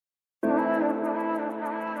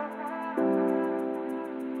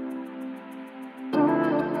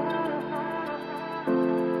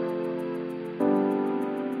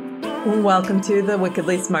Welcome to the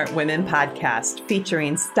Wickedly Smart Women podcast,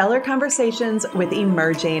 featuring stellar conversations with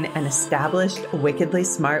emerging and established wickedly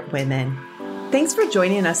smart women. Thanks for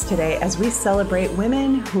joining us today as we celebrate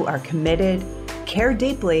women who are committed, care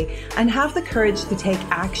deeply, and have the courage to take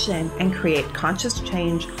action and create conscious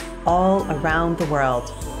change all around the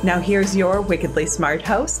world. Now here's your wickedly smart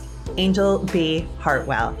host, Angel B.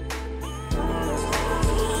 Hartwell.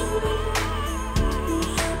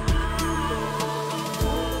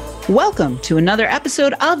 Welcome to another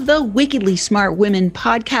episode of the Wickedly Smart Women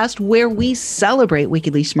podcast, where we celebrate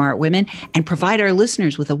wickedly smart women and provide our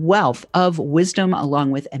listeners with a wealth of wisdom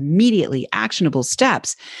along with immediately actionable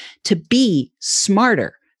steps to be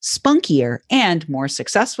smarter, spunkier, and more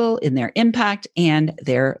successful in their impact and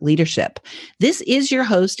their leadership. This is your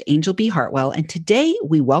host, Angel B. Hartwell, and today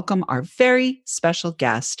we welcome our very special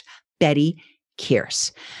guest, Betty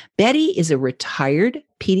Kierce. Betty is a retired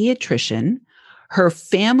pediatrician, her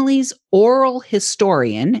family's oral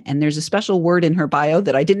historian, and there's a special word in her bio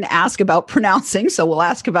that I didn't ask about pronouncing, so we'll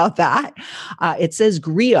ask about that. It says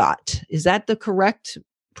griot. Is that the correct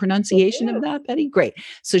pronunciation of that, Betty? Great.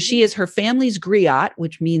 So she is her family's griot,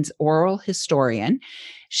 which means oral historian.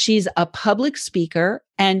 She's a public speaker,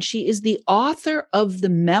 and she is the author of the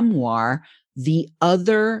memoir, The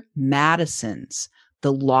Other Madisons,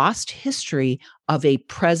 The Lost History of a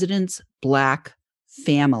President's Black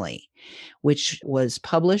Family, which was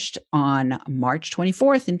published on March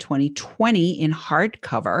 24th in 2020 in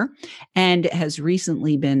hardcover and has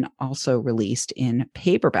recently been also released in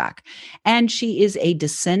paperback. And she is a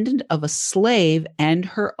descendant of a slave and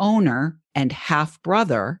her owner and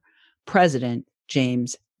half-brother, President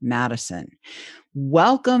James Madison.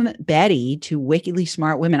 Welcome, Betty, to Wickedly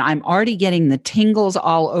Smart Women. I'm already getting the tingles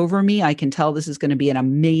all over me. I can tell this is going to be an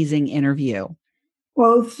amazing interview.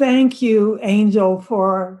 Well, thank you, Angel,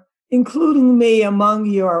 for including me among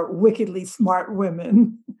your wickedly smart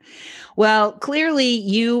women. Well, clearly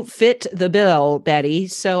you fit the bill, Betty.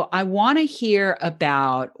 So I want to hear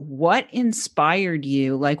about what inspired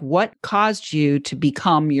you, like what caused you to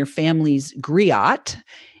become your family's griot,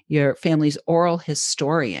 your family's oral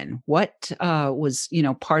historian. What was,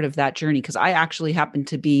 part of that journey? Because I actually happen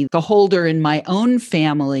to be the holder in my own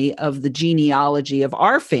family of the genealogy of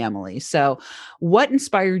our family. So what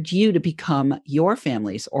inspired you to become your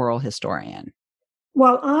family's oral historian?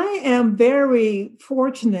 Well, I am very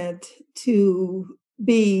fortunate to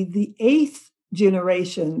be the 8th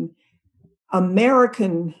generation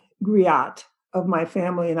American griot of my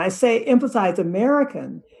family. And I emphasize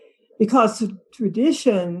American because the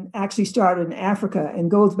tradition actually started in Africa and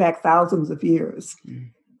goes back thousands of years,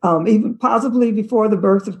 even possibly before the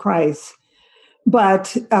birth of Christ.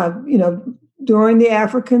 But, during the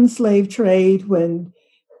African slave trade, when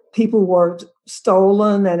people were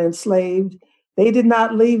stolen and enslaved, they did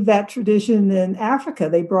not leave that tradition in Africa.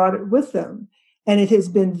 They brought it with them. And it has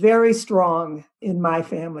been very strong in my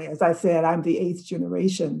family. As I said, I'm the 8th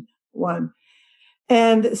generation one.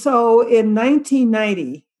 And so in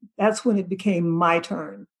 1990, that's when it became my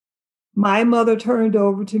turn. My mother turned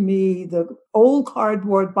over to me the old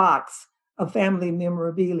cardboard box of family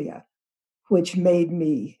memorabilia, which made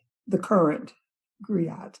me the current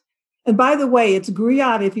griot. And by the way, it's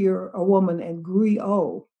griot if you're a woman and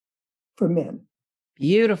griot for men.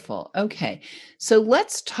 Beautiful. Okay. So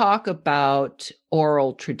let's talk about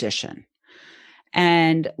oral tradition.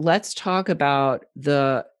 And let's talk about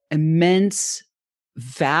the immense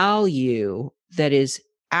value that is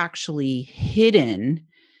actually hidden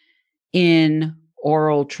in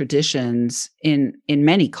oral traditions in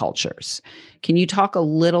many cultures. Can you talk a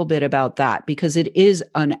little bit about that? Because it is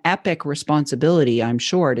an epic responsibility, I'm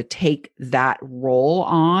sure, to take that role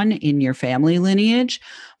on in your family lineage,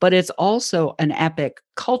 but it's also an epic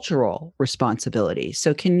cultural responsibility.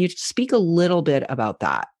 So can you speak a little bit about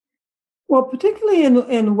that? Well, particularly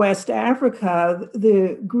in West Africa,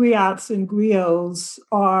 the griots and griots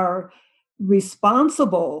are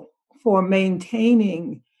responsible for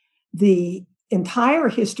maintaining the entire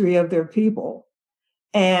history of their people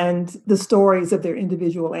and the stories of their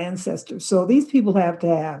individual ancestors. So these people have to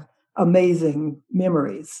have amazing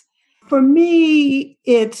memories. For me,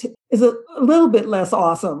 it is a little bit less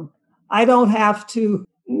awesome. I don't have to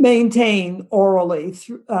maintain orally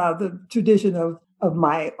the tradition of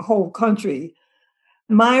my whole country.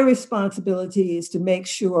 My responsibility is to make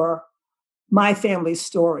sure my family's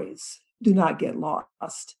stories do not get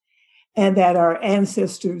lost and that our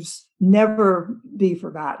ancestors never be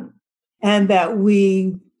forgotten and that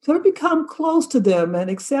we sort of become close to them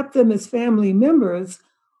and accept them as family members,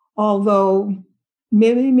 although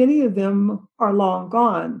many of them are long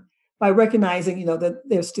gone, by recognizing, that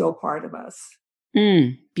they're still part of us.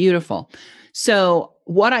 Beautiful. So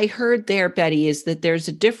what I heard there, Betty, is that there's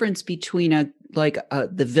a difference between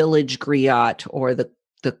the village griot or the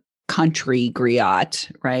country griot,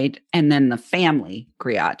 right? And then the family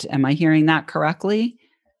griot. Am I hearing that correctly?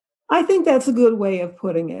 I think that's a good way of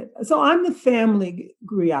putting it. So I'm the family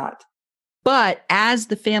griot. But as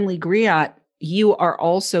the family griot, you are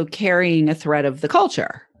also carrying a thread of the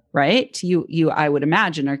culture, right? You, I would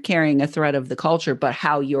imagine, are carrying a thread of the culture, but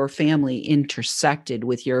how your family intersected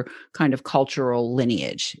with your kind of cultural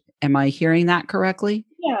lineage. Am I hearing that correctly?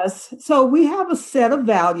 Yes. So we have a set of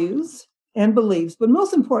values and beliefs, but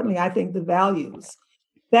most importantly, I think the values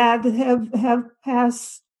that have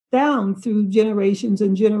passed down through generations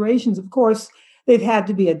and generations. Of course, they've had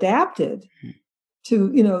to be adapted to,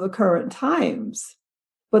 the current times.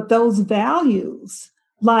 But those values,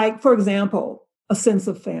 like, for example, a sense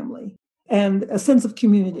of family and a sense of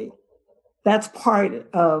community, that's part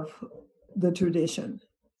of the tradition.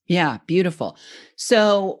 Yeah, beautiful.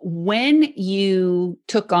 So when you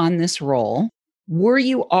took on this role, were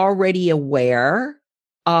you already aware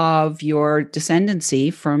of your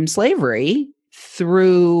descendancy from slavery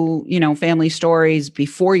through, family stories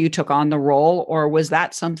before you took on the role, or was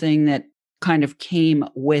that something that kind of came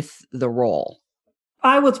with the role?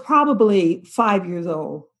 I was probably 5 years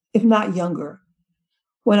old, if not younger,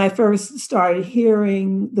 when I first started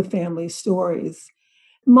hearing the family stories.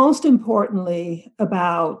 Most importantly,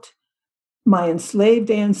 about my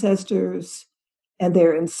enslaved ancestors and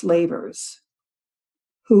their enslavers,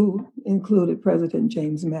 who included President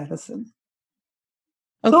James Madison.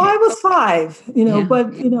 Okay. So I was 5,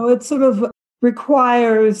 but, it sort of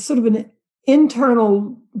requires sort of an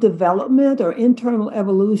internal development or internal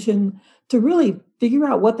evolution to really figure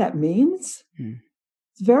out what that means.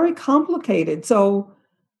 It's very complicated. So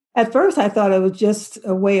at first I thought it was just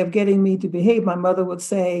a way of getting me to behave. My mother would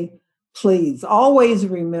say, please, always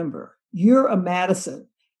remember, you're a Madison.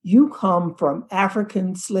 You come from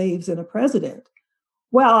African slaves and a president.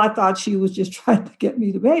 Well, I thought she was just trying to get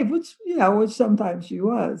me to behave, which sometimes she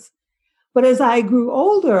was. But as I grew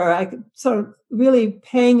older, I could sort of really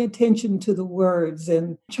paying attention to the words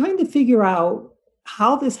and trying to figure out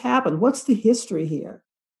how this happened. What's the history here?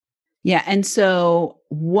 Yeah. And so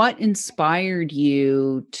what inspired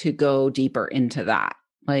you to go deeper into that?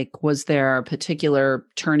 Like, was there a particular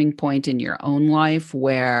turning point in your own life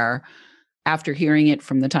where after hearing it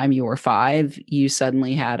from the time you were 5, you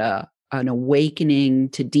suddenly had an awakening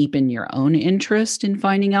to deepen your own interest in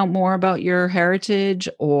finding out more about your heritage?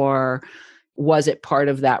 Or was it part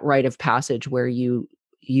of that rite of passage where you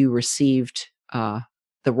received the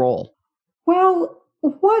role? Well,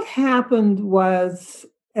 what happened was,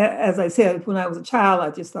 as I said, when I was a child, I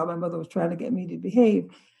just thought my mother was trying to get me to behave.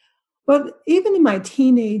 But even in my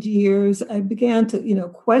teenage years, I began to,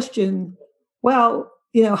 question, well,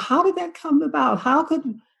 how did that come about? How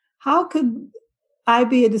could I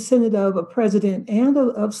be a descendant of a president and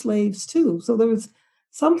of slaves too? So there was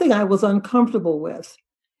something I was uncomfortable with.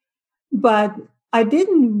 But I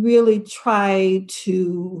didn't really try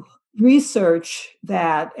to research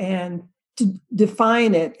that and to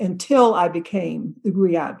define it until I became the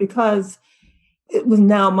griot, because it was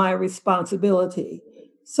now my responsibility.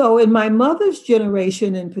 So in my mother's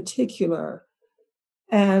generation in particular,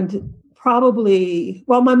 and probably,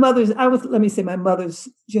 well, my mother's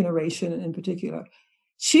generation in particular,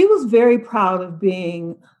 she was very proud of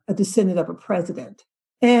being a descendant of a president.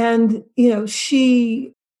 And,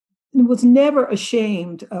 she was never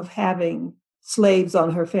ashamed of having slaves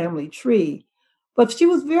on her family tree, but she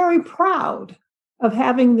was very proud of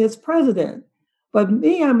having this president. But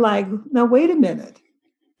me, I'm like, now, wait a minute,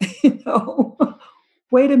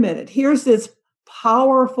 wait a minute. Here's this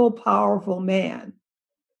powerful, powerful man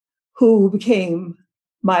who became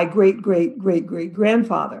my great, great, great, great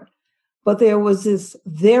grandfather. But there was this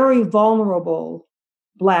very vulnerable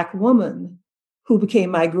Black woman who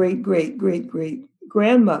became my great, great, great, great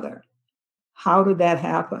grandmother. How did that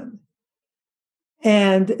happen?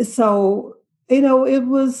 And so, it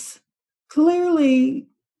was clearly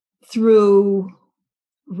through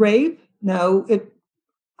rape. No,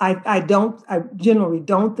 I generally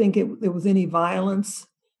don't think there was any violence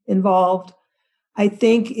involved. I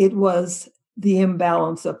think it was the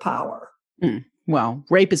imbalance of power. Well,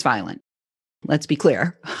 rape is violent. Let's be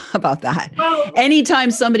clear about that. Well,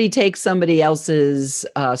 anytime somebody takes somebody else's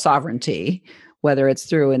sovereignty, whether it's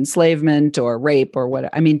through enslavement or rape or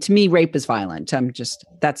what, to me, rape is violent.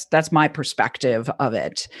 That's my perspective of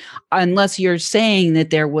it. Unless you're saying that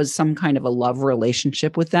there was some kind of a love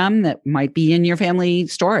relationship with them that might be in your family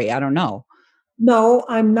story. I don't know. No,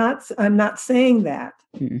 I'm not saying that.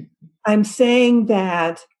 I'm saying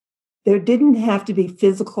that there didn't have to be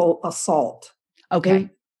physical assault. Okay.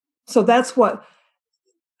 So that's what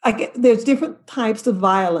there's different types of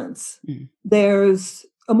violence. There's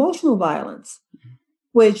emotional violence,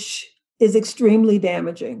 which is extremely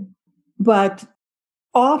damaging. But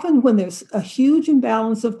often when there's a huge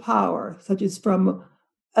imbalance of power, such as from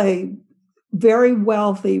a very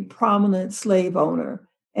wealthy, prominent slave owner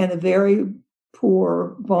and a very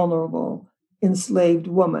poor, vulnerable, enslaved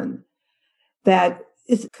woman, that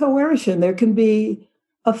is coercion. There can be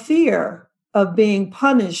a fear of being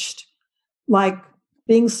punished, like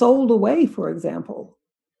being sold away, for example,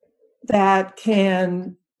 that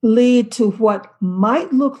can lead to what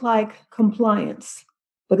might look like compliance,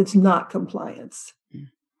 but it's not compliance.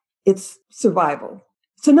 It's survival.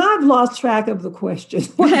 So now I've lost track of the question.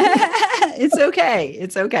 It's okay.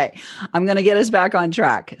 It's okay. I'm going to get us back on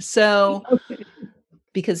track. So,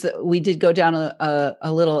 because we did go down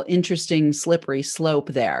a little interesting slippery slope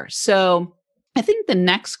there. So I think the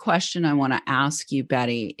next question I want to ask you,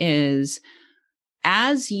 Betty, is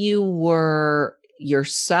as you were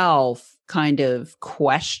yourself kind of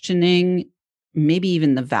questioning maybe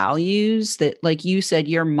even the values that, like you said,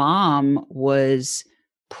 your mom was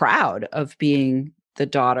proud of being the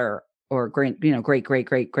daughter or great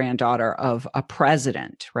great granddaughter of a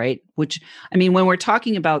president, right? Which, I mean, when we're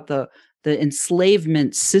talking about the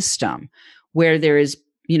enslavement system, where there is,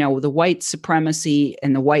 the white supremacy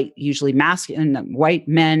and the white, usually masculine, white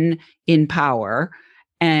men in power,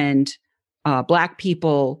 and Black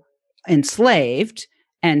people enslaved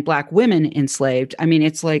and Black women enslaved. I mean,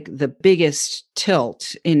 it's like the biggest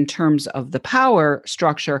tilt in terms of the power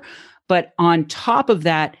structure. But on top of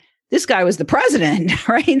that, this guy was the president,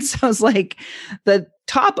 right? So it's like the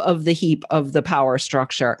top of the heap of the power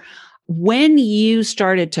structure. When you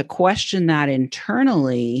started to question that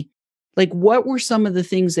internally, like what were some of the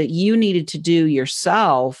things that you needed to do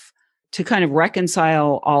yourself to kind of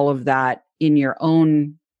reconcile all of that in your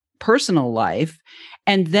own personal life,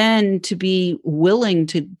 and then to be willing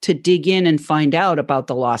to dig in and find out about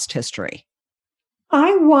the lost history?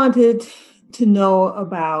 I wanted to know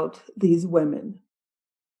about these women.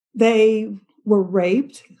 They were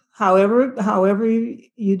raped, however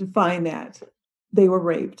you define that. They were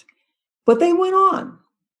raped. But they went on.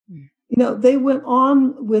 They went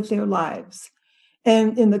on with their lives.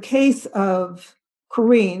 And in the case of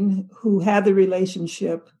Corrine, who had the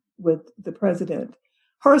relationship with the president,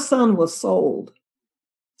 her son was sold.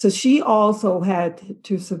 So she also had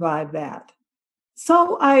to survive that.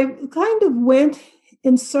 So I kind of went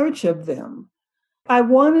in search of them. I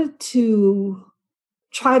wanted to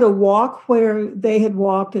try to walk where they had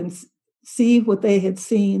walked and see what they had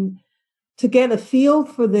seen, to get a feel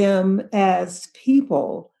for them as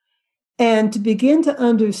people and to begin to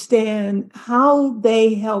understand how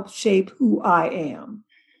they helped shape who I am.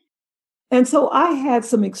 And so I had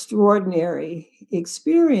some extraordinary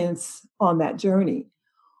experience on that journey.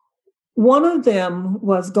 One of them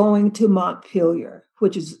was going to Montpelier,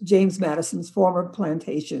 which is James Madison's former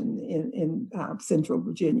plantation in central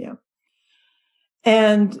Virginia.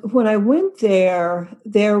 And when I went there,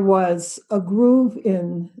 there was a groove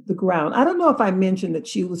in the ground. I don't know if I mentioned that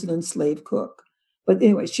she was an enslaved cook, but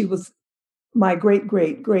anyway, she was, my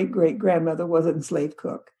great-great-great-great-grandmother was an enslaved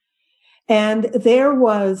cook. And there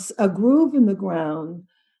was a groove in the ground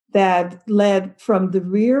that led from the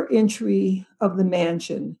rear entry of the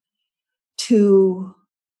mansion to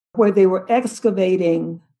where they were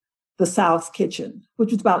excavating the south kitchen,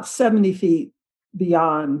 which was about 70 feet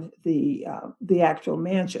beyond the actual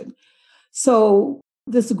mansion. So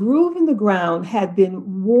this groove in the ground had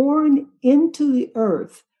been worn into the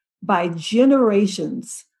earth by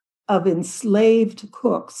generations of enslaved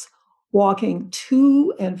cooks walking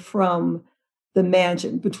to and from the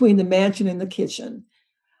mansion, between the mansion and the kitchen,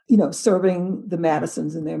 serving the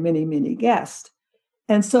Madisons and their many, many guests.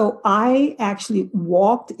 And so I actually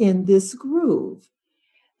walked in this groove,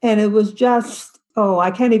 and it was just,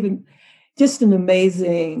 just an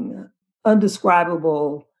amazing,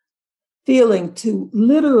 undescribable feeling to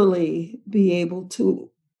literally be able to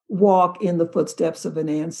walk in the footsteps of an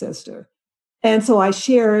ancestor. And so I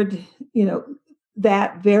shared,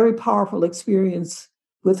 that very powerful experience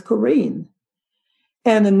with Corrine.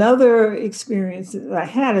 And another experience that I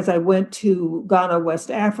had is I went to Ghana,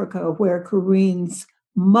 West Africa, where Corrine's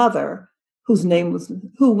mother,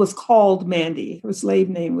 who was called Mandy, her slave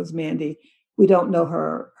name was Mandy. We don't know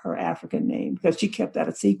her African name because she kept that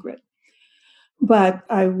a secret. But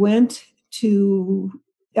I went to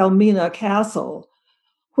Elmina Castle,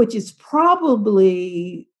 which is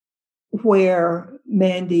probably where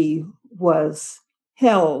Mandy was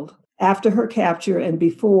held after her capture and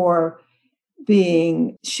before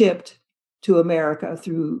being shipped to America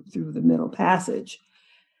through the Middle Passage.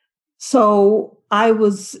 So I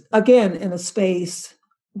was again in a space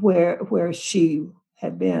where she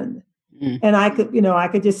had been. And I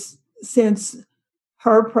could just sense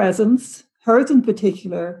her presence, hers in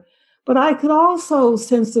particular, but I could also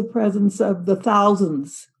sense the presence of the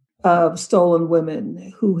thousands of stolen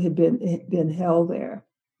women who had been held there.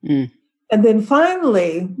 And then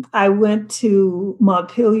finally, I went to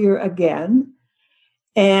Montpelier again,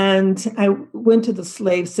 and I went to the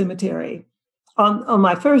slave cemetery. On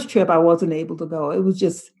my first trip, I wasn't able to go. It was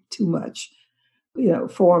just too much,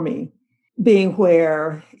 for me. Being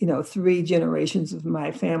where, 3 generations of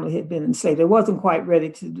my family had been enslaved. I wasn't quite ready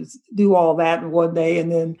to just do all that in one day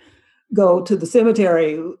and then go to the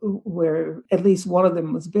cemetery where at least one of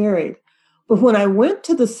them was buried. But when I went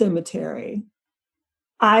to the cemetery,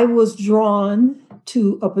 I was drawn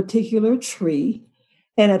to a particular tree.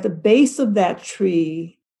 And at the base of that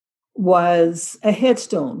tree was a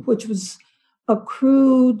headstone, which was a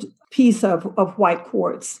crude piece of white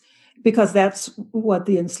quartz, because that's what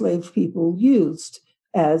the enslaved people used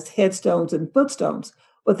as headstones and footstones.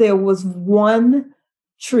 But there was one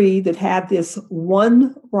tree that had this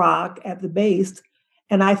one rock at the base,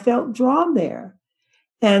 and I felt drawn there.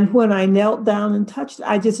 And when I knelt down and touched it,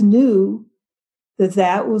 I just knew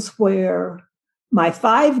that was where my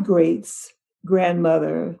 5 greats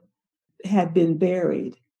grandmother had been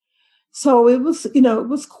buried. So it was,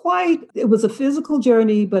 it was a physical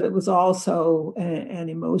journey, but it was also an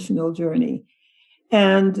emotional journey.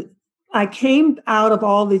 And I came out of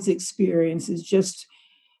all these experiences just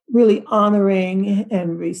really honoring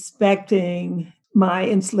and respecting my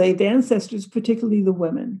enslaved ancestors, particularly the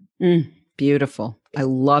women. Beautiful. I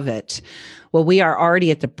love it. Well, we are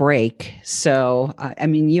already at the break. So,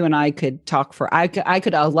 you and I could talk I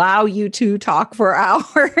could allow you to talk for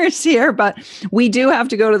hours here, but we do have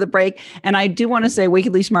to go to the break. And I do want to say,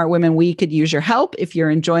 Wickedly Smart Women, we could use your help. If you're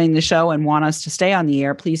enjoying the show and want us to stay on the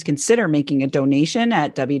air, please consider making a donation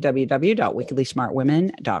at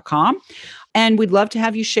www.wickedlysmartwomen.com. And we'd love to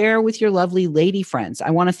have you share with your lovely lady friends. I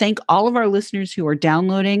want to thank all of our listeners who are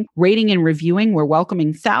downloading, rating, and reviewing. We're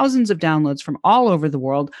welcoming thousands of downloads from all over the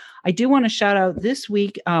world. I do want to shout out this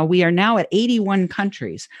week, we are now at 81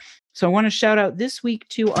 countries. So I want to shout out this week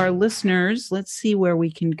to our listeners. Let's see where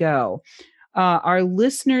we can go. Our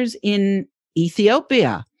listeners in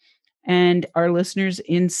Ethiopia and our listeners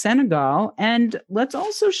in Senegal. And let's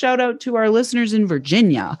also shout out to our listeners in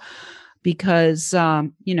Virginia, because,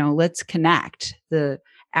 let's connect the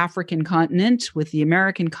African continent with the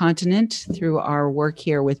American continent through our work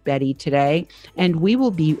here with Betty today. And we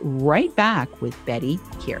will be right back with Betty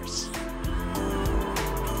Kierce.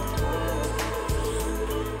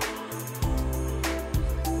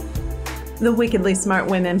 The Wickedly Smart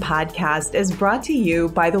Women podcast is brought to you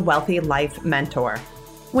by the Wealthy Life Mentor.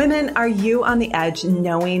 Women, are you on the edge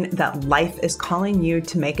knowing that life is calling you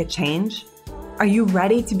to make a change? Are you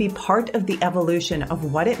ready to be part of the evolution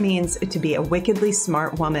of what it means to be a wickedly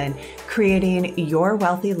smart woman, creating your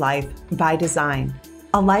wealthy life by design?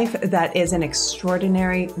 A life that is an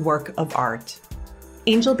extraordinary work of art.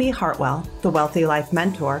 Angel B. Hartwell, the Wealthy Life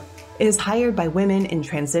Mentor, is hired by women in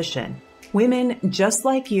transition. Women just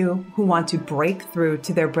like you who want to break through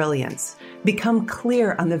to their brilliance, become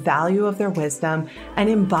clear on the value of their wisdom, and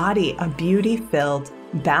embody a beauty-filled,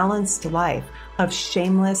 balanced life of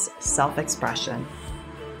shameless self-expression.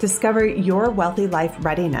 Discover your wealthy life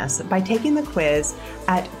readiness by taking the quiz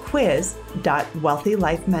at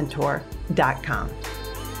quiz.wealthylifementor.com.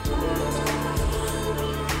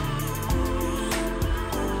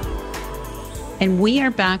 And we are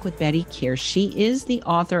back with Betty Kierce. She is the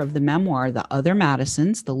author of the memoir, The Other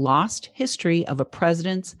Madisons, The Lost History of a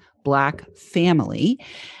President's Black Family,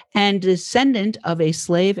 and descendant of a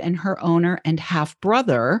slave and her owner and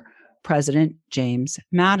half-brother, President James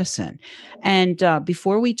Madison. And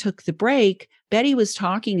before we took the break, Betty was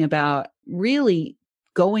talking about really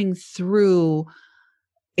going through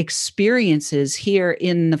experiences here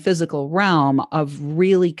in the physical realm of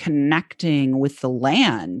really connecting with the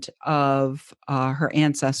land of her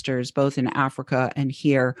ancestors, both in Africa and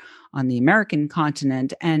here on the American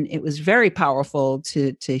continent. And it was very powerful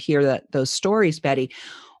to hear those stories, Betty.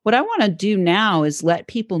 What I want to do now is let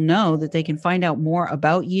people know that they can find out more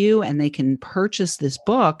about you and they can purchase this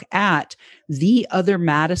book at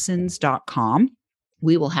theothermadisons.com.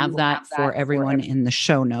 We will have that for everyone in the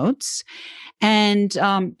show notes. And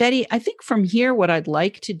Betty, I think from here, what I'd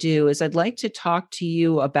like to do is I'd like to talk to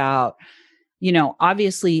you about,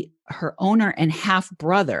 obviously her owner and half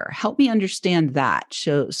brother. Help me understand that.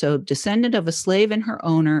 So descendant of a slave and her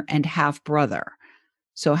owner and half brother.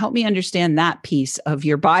 So help me understand that piece of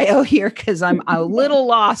your bio here, because I'm a little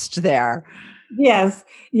lost there. Yes,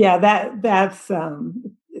 yeah,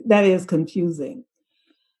 that is confusing.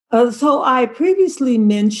 So I previously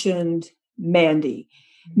mentioned Mandy.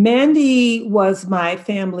 Mandy was my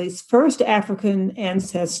family's first African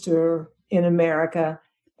ancestor in America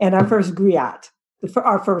and our first griot,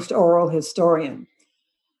 our first oral historian.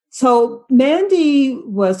 So Mandy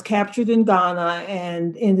was captured in Ghana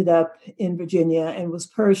and ended up in Virginia and was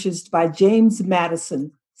purchased by James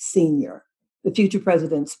Madison Sr., the future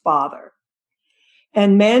president's father.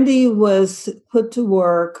 And Mandy was put to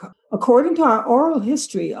work, according to our oral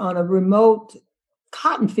history, on a remote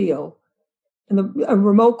cotton field in a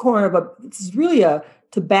remote corner of it's really a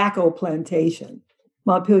tobacco plantation.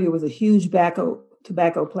 Montpelier was a huge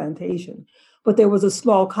tobacco plantation, but there was a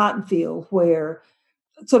small cotton field where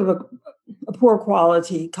sort of a poor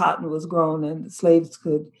quality cotton was grown, and the slaves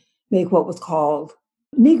could make what was called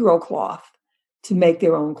Negro cloth to make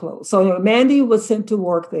their own clothes. So anyway, Mandy was sent to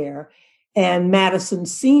work there, and Madison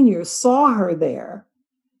Sr. saw her there.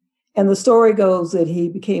 And the story goes that he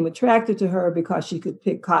became attracted to her because she could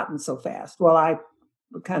pick cotton so fast. Well, I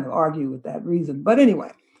would kind of argue with that reason. But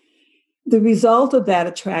anyway, the result of that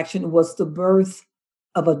attraction was the birth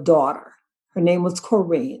of a daughter. Her name was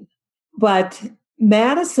Corinne. But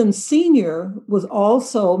Madison Sr. was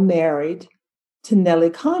also married to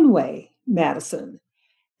Nellie Conway Madison.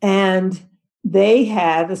 And they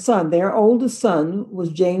had a son. Their oldest son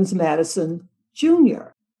was James Madison Jr.,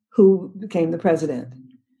 who became the president.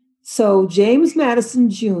 So James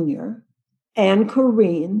Madison Jr. and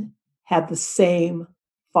Corinne had the same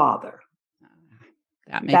father.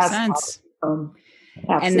 That makes sense.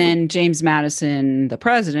 And then James Madison, the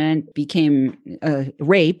president,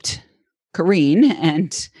 raped Corinne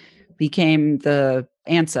and became the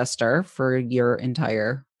ancestor for your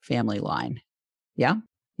entire family line. Yeah?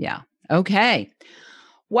 Yeah. Okay.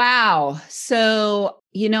 Wow. So,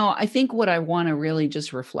 I think what I want to really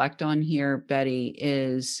just reflect on here, Betty,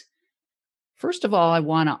 is first of all, I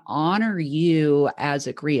want to honor you as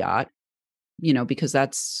a griot, because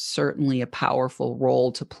that's certainly a powerful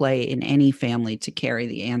role to play in any family, to carry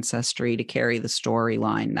the ancestry, to carry the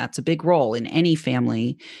storyline. That's a big role in any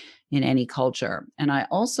family, in any culture. And I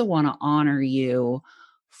also want to honor you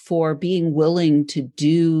for being willing to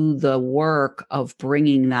do the work of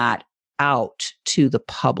bringing that out to the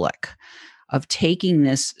public, of taking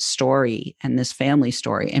this story and this family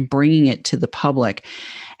story and bringing it to the public.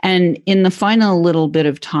 And in the final little bit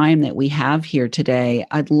of time that we have here today,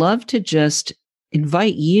 I'd love to just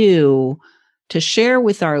invite you to share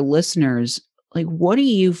with our listeners, what do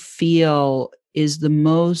you feel is the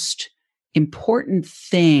most important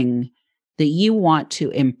thing that you want to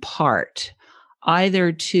impart,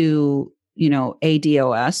 either to,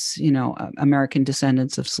 ADOS, American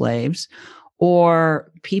descendants of slaves,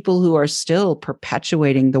 or people who are still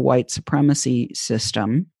perpetuating the white supremacy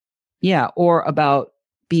system? Yeah. Or about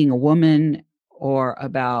being a woman, or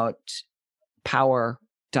about power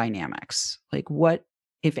dynamics. What,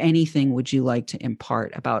 if anything, would you like to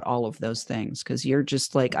impart about all of those things? Because you're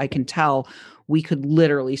just I can tell we could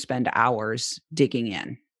literally spend hours digging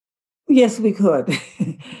in. Yes, we could.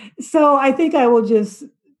 So I think I will just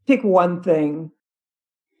pick one thing.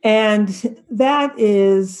 And that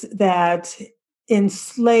is that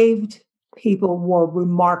enslaved people were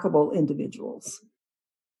remarkable individuals.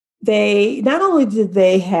 Not only did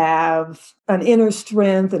they have an inner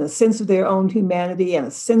strength and a sense of their own humanity and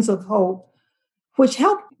a sense of hope, which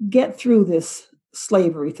helped get through this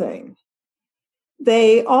slavery thing,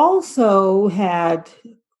 they also had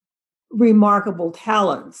remarkable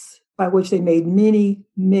talents by which they made many,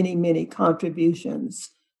 many, many contributions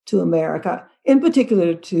to America, in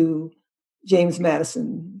particular to James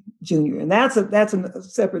Madison Jr. And that's a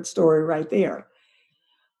separate story right there.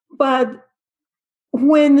 But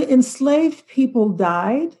when enslaved people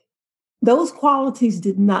died, those qualities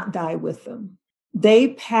did not die with them. They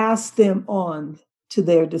passed them on to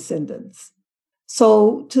their descendants.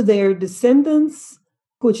 So to their descendants,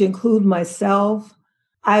 which include myself,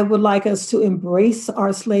 I would like us to embrace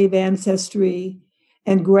our slave ancestry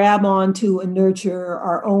and grab onto and nurture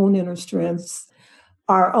our own inner strengths,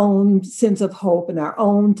 our own sense of hope, and our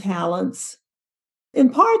own talents, in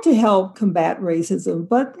part to help combat racism,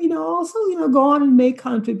 but also go on and make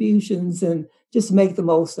contributions and just make the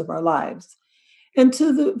most of our lives. And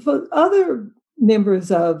for other members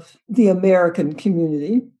of the American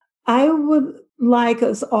community, I would like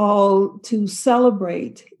us all to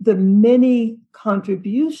celebrate the many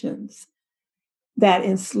contributions that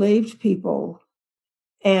enslaved people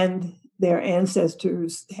and their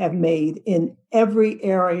ancestors have made in every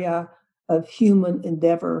area of human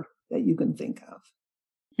endeavor that you can think of.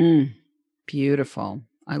 Beautiful.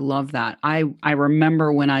 I love that. I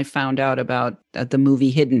remember when I found out about the movie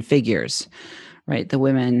Hidden Figures, right? The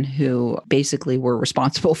women who basically were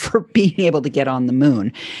responsible for being able to get on the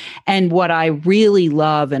moon. And what I really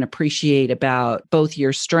love and appreciate about both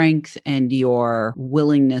your strength and your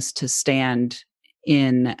willingness to stand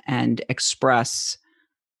in and express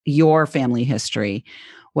your family history,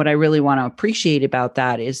 what I really want to appreciate about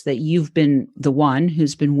that is that you've been the one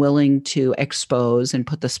who's been willing to expose and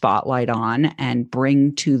put the spotlight on and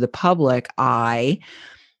bring to the public eye,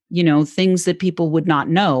 things that people would not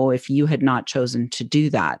know if you had not chosen to do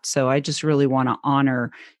that. So I just really want to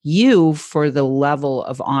honor you for the level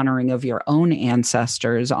of honoring of your own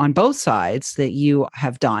ancestors on both sides that you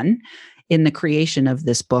have done in the creation of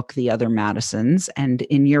this book, The Other Madisons, and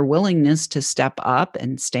in your willingness to step up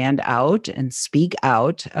and stand out and speak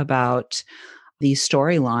out about these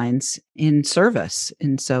storylines in service.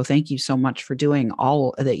 And so thank you so much for doing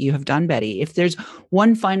all that you have done, Betty. If there's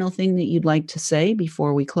one final thing that you'd like to say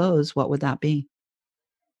before we close, what would that be?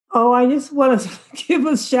 Oh, I just want to give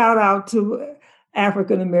a shout out to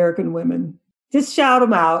African-American women. Just shout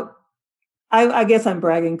them out. I guess I'm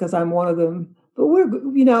bragging because I'm one of them. But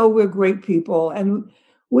we're great people, and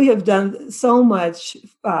we have done so much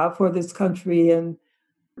for this country, and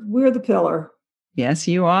we're the pillar. Yes,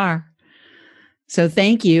 you are. So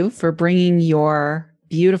thank you for bringing your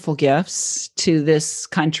beautiful gifts to this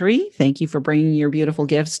country. Thank you for bringing your beautiful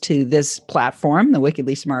gifts to this platform, the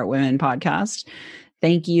Wickedly Smart Women podcast.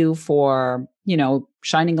 Thank you for,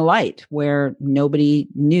 shining a light where nobody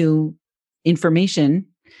knew information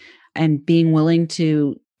and being willing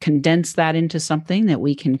to condense that into something that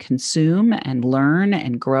we can consume and learn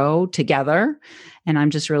and grow together. And I'm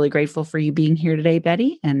just really grateful for you being here today,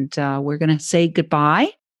 Betty. And we're going to say goodbye.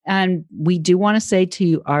 And we do want to say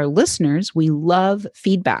to our listeners, we love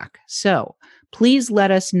feedback. So please let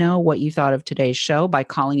us know what you thought of today's show by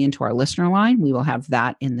calling into our listener line. We will have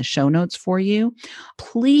that in the show notes for you.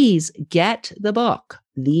 Please get the book,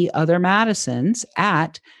 The Other Madisons,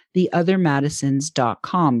 at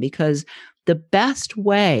theothermadisons.com, because the best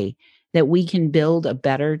way that we can build a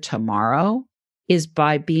better tomorrow is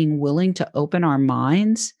by being willing to open our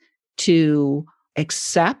minds to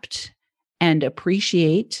accept and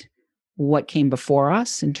appreciate what came before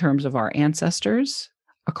us in terms of our ancestors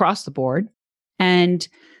across the board. And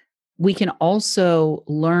we can also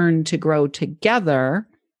learn to grow together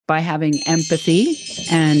by having empathy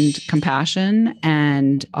and compassion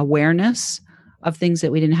and awareness of things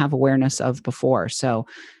that we didn't have awareness of before. So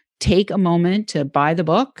take a moment to buy the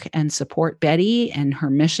book and support Betty and her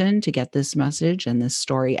mission to get this message and this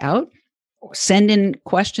story out. Send in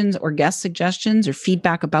questions or guest suggestions or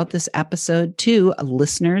feedback about this episode to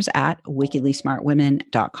listeners at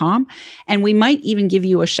wickedlysmartwomen.com. And we might even give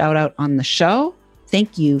you a shout out on the show.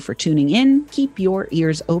 Thank you for tuning in. Keep your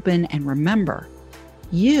ears open. And remember,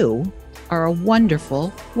 you are a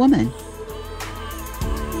wonderful woman.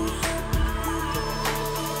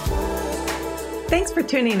 Thanks for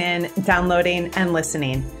tuning in, downloading, and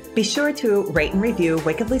listening. Be sure to rate and review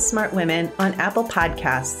Wickedly Smart Women on Apple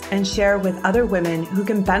Podcasts and share with other women who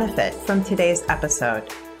can benefit from today's episode.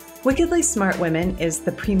 Wickedly Smart Women is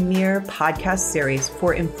the premier podcast series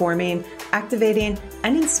for informing, activating,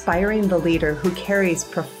 and inspiring the leader who carries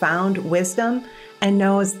profound wisdom and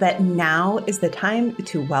knows that now is the time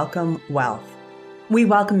to welcome wealth. We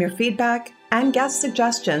welcome your feedback and guest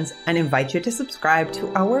suggestions and invite you to subscribe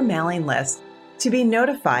to our mailing list to be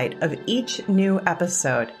notified of each new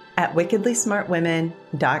episode at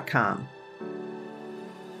wickedlysmartwomen.com.